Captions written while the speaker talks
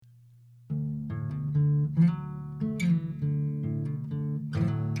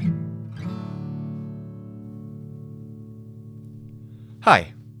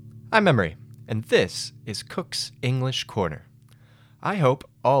Hi, I'm Emery, and this is Cook's English Corner. I hope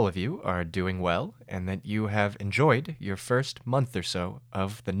all of you are doing well and that you have enjoyed your first month or so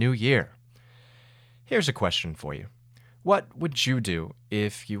of the new year. Here's a question for you. What would you do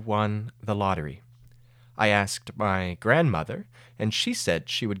if you won the lottery? I asked my grandmother, and she said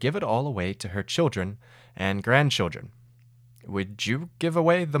she would give it all away to her children and grandchildren. Would you give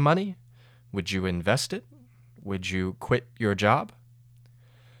away the money? Would you invest it? Would you quit your job?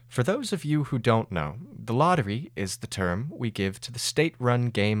 For those of you who don't know, the lottery is the term we give to the state-run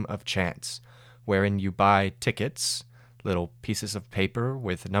game of chance, wherein you buy tickets, little pieces of paper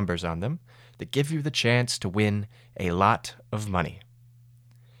with numbers on them, that give you the chance to win a lot of money.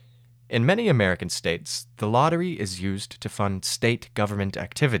 In many American states, the lottery is used to fund state government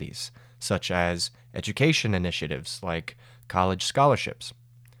activities, such as education initiatives like college scholarships.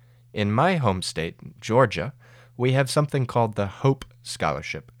 In my home state, Georgia, we have something called the Hope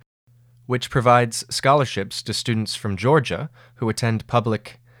Scholarship, which provides scholarships to students from Georgia who attend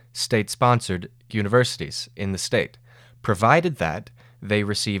public, state-sponsored universities in the state, provided that they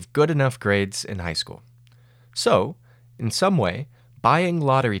receive good enough grades in high school. So, in some way, buying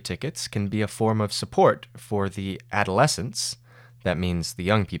lottery tickets can be a form of support for the adolescents, that means the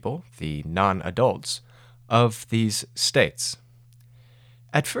young people, the non-adults, of these states.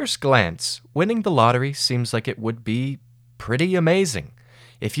 At first glance, winning the lottery seems like it would be pretty amazing.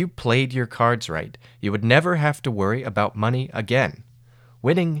 If you played your cards right, you would never have to worry about money again.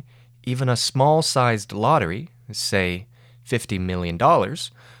 Winning even a small-sized lottery, say $50 million,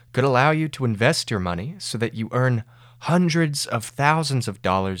 could allow you to invest your money so that you earn hundreds of thousands of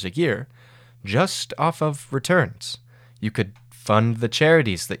dollars a year just off of returns. You could fund the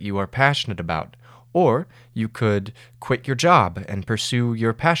charities that you are passionate about, or you could quit your job and pursue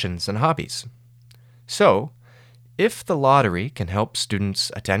your passions and hobbies. So, if the lottery can help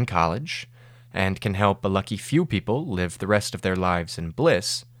students attend college and can help a lucky few people live the rest of their lives in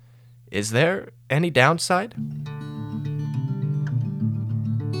bliss, is there any downside?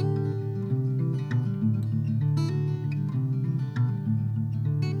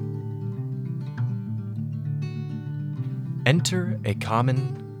 Enter a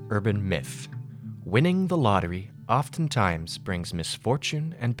common urban myth. Winning the lottery oftentimes brings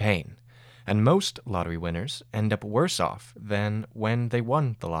misfortune and pain, and most lottery winners end up worse off than when they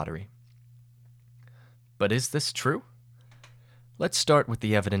won the lottery. But is this true? Let's start with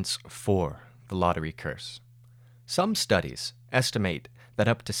the evidence for the lottery curse. Some studies estimate that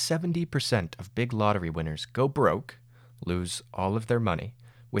up to 70% of big lottery winners go broke, lose all of their money,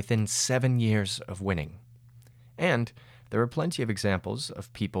 within 7 years of winning. And there are plenty of examples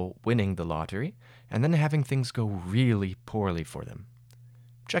of people winning the lottery and then having things go really poorly for them.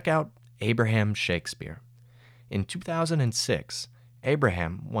 Check out Abraham Shakespeare. In 2006,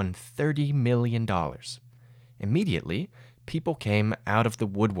 Abraham won $30 million. Immediately, people came out of the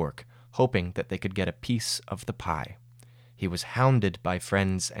woodwork hoping that they could get a piece of the pie. He was hounded by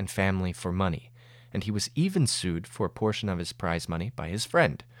friends and family for money, and he was even sued for a portion of his prize money by his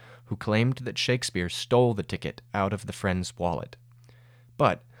friend, who claimed that Shakespeare stole the ticket out of the friend's wallet.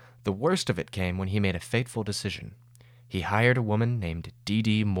 But the worst of it came when he made a fateful decision. He hired a woman named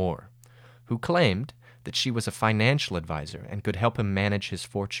D.D. Moore, who claimed that she was a financial advisor and could help him manage his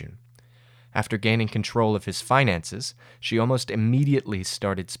fortune. After gaining control of his finances, she almost immediately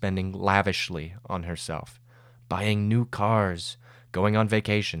started spending lavishly on herself, buying new cars, going on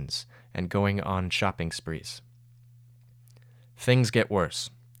vacations, and going on shopping sprees. Things get worse.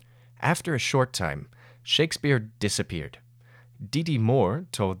 After a short time, Shakespeare disappeared. D.D. Moore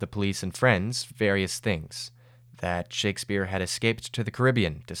told the police and friends various things, that Shakespeare had escaped to the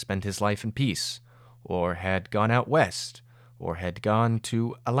Caribbean to spend his life in peace, or had gone out west, or had gone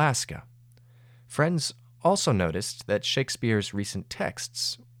to Alaska. Friends also noticed that Shakespeare's recent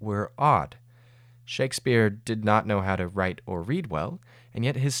texts were odd. Shakespeare did not know how to write or read well, and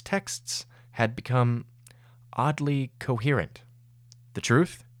yet his texts had become oddly coherent. The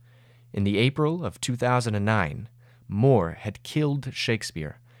truth? In the April of 2009, Moore had killed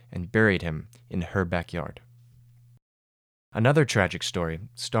Shakespeare and buried him in her backyard. Another tragic story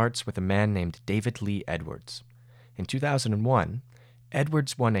starts with a man named David Lee Edwards. In 2001,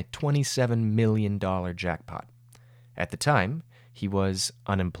 Edwards won a $27 million jackpot. At the time, he was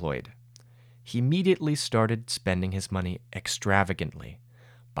unemployed. He immediately started spending his money extravagantly,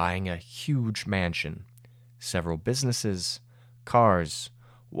 buying a huge mansion, several businesses, cars,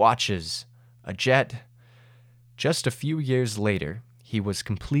 watches, a jet. Just a few years later, he was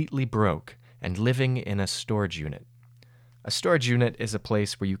completely broke and living in a storage unit. A storage unit is a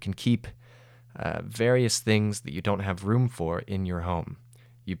place where you can keep various things that you don't have room for in your home.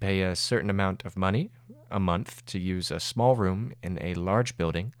 You pay a certain amount of money a month to use a small room in a large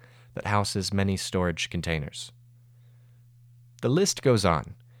building that houses many storage containers. The list goes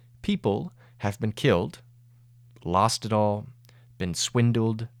on. People have been killed, lost it all, been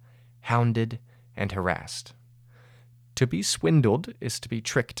swindled, hounded, and harassed. To be swindled is to be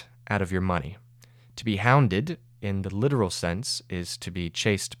tricked out of your money. To be hounded, in the literal sense, is to be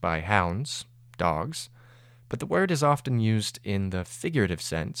chased by hounds, dogs, but the word is often used in the figurative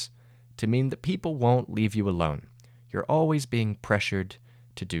sense to mean that people won't leave you alone. You're always being pressured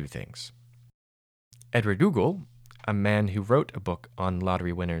to do things. Edward Google, a man who wrote a book on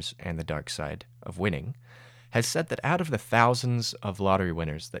lottery winners and the dark side of winning, has said that out of the thousands of lottery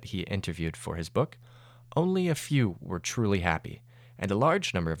winners that he interviewed for his book, only a few were truly happy, and a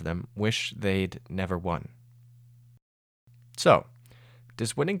large number of them wish they'd never won. So,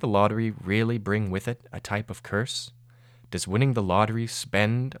 does winning the lottery really bring with it a type of curse? Does winning the lottery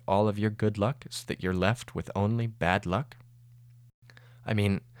spend all of your good luck so that you're left with only bad luck? I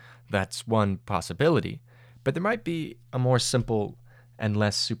mean, that's one possibility, but there might be a more simple and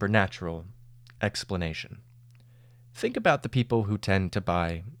less supernatural explanation. Think about the people who tend to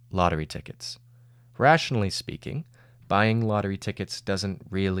buy lottery tickets. Rationally speaking, buying lottery tickets doesn't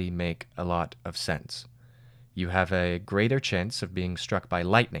really make a lot of sense. You have a greater chance of being struck by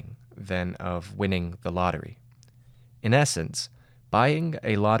lightning than of winning the lottery. In essence, buying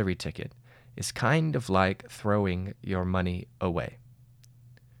a lottery ticket is kind of like throwing your money away.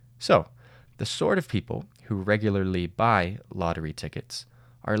 So, the sort of people who regularly buy lottery tickets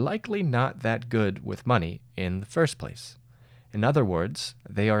are likely not that good with money in the first place. In other words,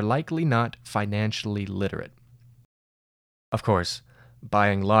 they are likely not financially literate. Of course,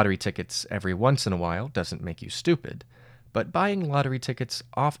 buying lottery tickets every once in a while doesn't make you stupid, but buying lottery tickets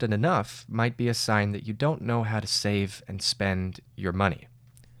often enough might be a sign that you don't know how to save and spend your money.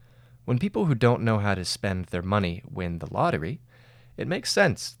 When people who don't know how to spend their money win the lottery, it makes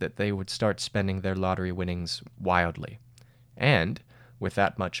sense that they would start spending their lottery winnings wildly. And, with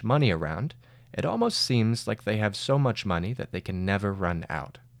that much money around, it almost seems like they have so much money that they can never run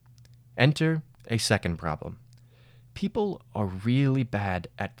out. Enter a second problem. People are really bad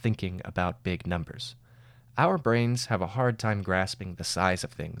at thinking about big numbers. Our brains have a hard time grasping the size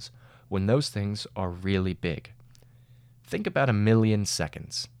of things when those things are really big. Think about 1,000,000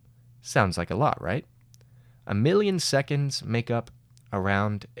 seconds. Sounds like a lot, right? 1,000,000 seconds make up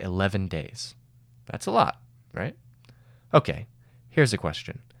around 11 days. That's a lot, right? Okay, here's a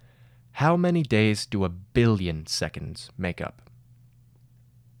question. How many days do 1,000,000,000 seconds make up?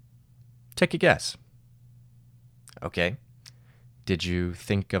 Take a guess. Okay. Did you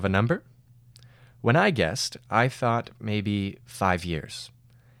think of a number? When I guessed, I thought maybe 5 years.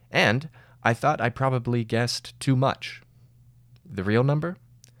 And I thought I probably guessed too much. The real number?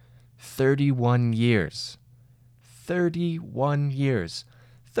 31 years. 31 years.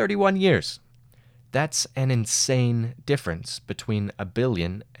 31 years. That's an insane difference between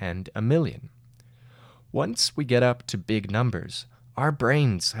 1,000,000,000 and 1,000,000. Once we get up to big numbers, our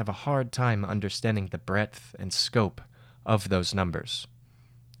brains have a hard time understanding the breadth and scope of those numbers.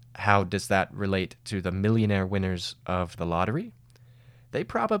 How does that relate to the millionaire winners of the lottery? They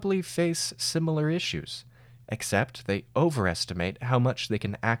probably face similar issues, except they overestimate how much they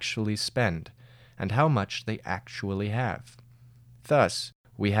can actually spend and how much they actually have. Thus,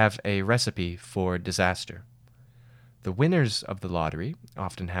 we have a recipe for disaster. The winners of the lottery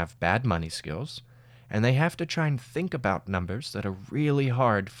often have bad money skills, and they have to try and think about numbers that are really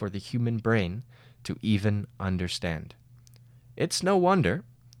hard for the human brain to even understand. It's no wonder,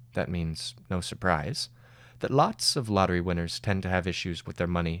 that means no surprise, that lots of lottery winners tend to have issues with their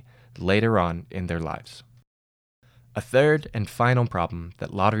money later on in their lives. A third and final problem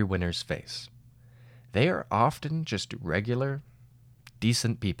that lottery winners face. They are often just regular,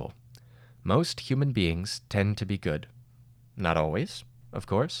 decent people. Most human beings tend to be good. Not always, of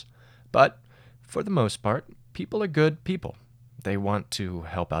course, but for the most part, people are good people. They want to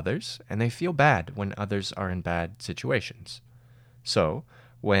help others, and they feel bad when others are in bad situations. So,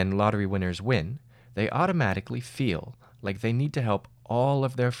 when lottery winners win, they automatically feel like they need to help all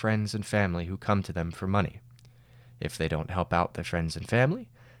of their friends and family who come to them for money. If they don't help out their friends and family,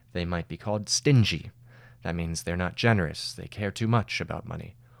 they might be called stingy. That means they're not generous, they care too much about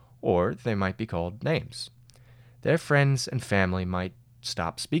money. Or they might be called names. Their friends and family might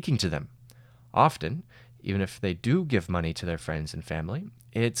stop speaking to them. Often, even if they do give money to their friends and family,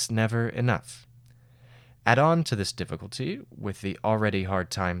 it's never enough. Add on to this difficulty, with the already hard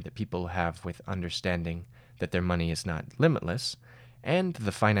time that people have with understanding that their money is not limitless, and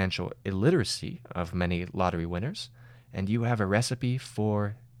the financial illiteracy of many lottery winners, and you have a recipe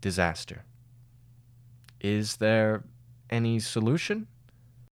for disaster. Is there any solution?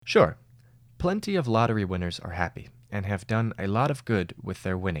 Sure. Plenty of lottery winners are happy and have done a lot of good with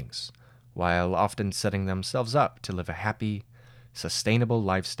their winnings, while often setting themselves up to live a happy, sustainable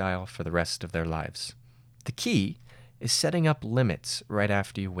lifestyle for the rest of their lives. The key is setting up limits right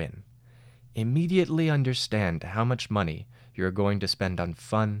after you win. Immediately understand how much money you're going to spend on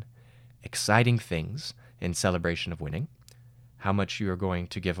fun, exciting things in celebration of winning, how much you are going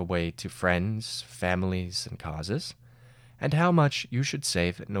to give away to friends, families, and causes, and how much you should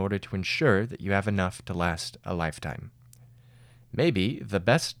save in order to ensure that you have enough to last a lifetime. Maybe the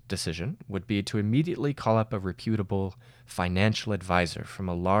best decision would be to immediately call up a reputable financial advisor from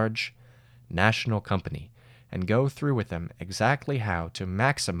a large national company and go through with them exactly how to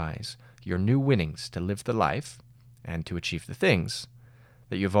maximize your new winnings to live the life and to achieve the things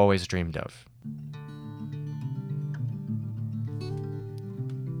that you've always dreamed of.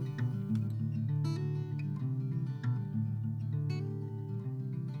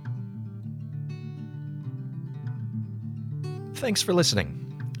 Thanks for listening.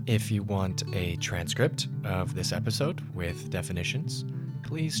 If you want a transcript of this episode with definitions,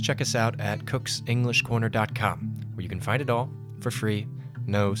 please check us out at cooksenglishcorner.com, where you can find it all for free,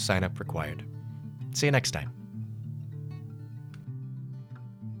 no sign-up required. See you next time.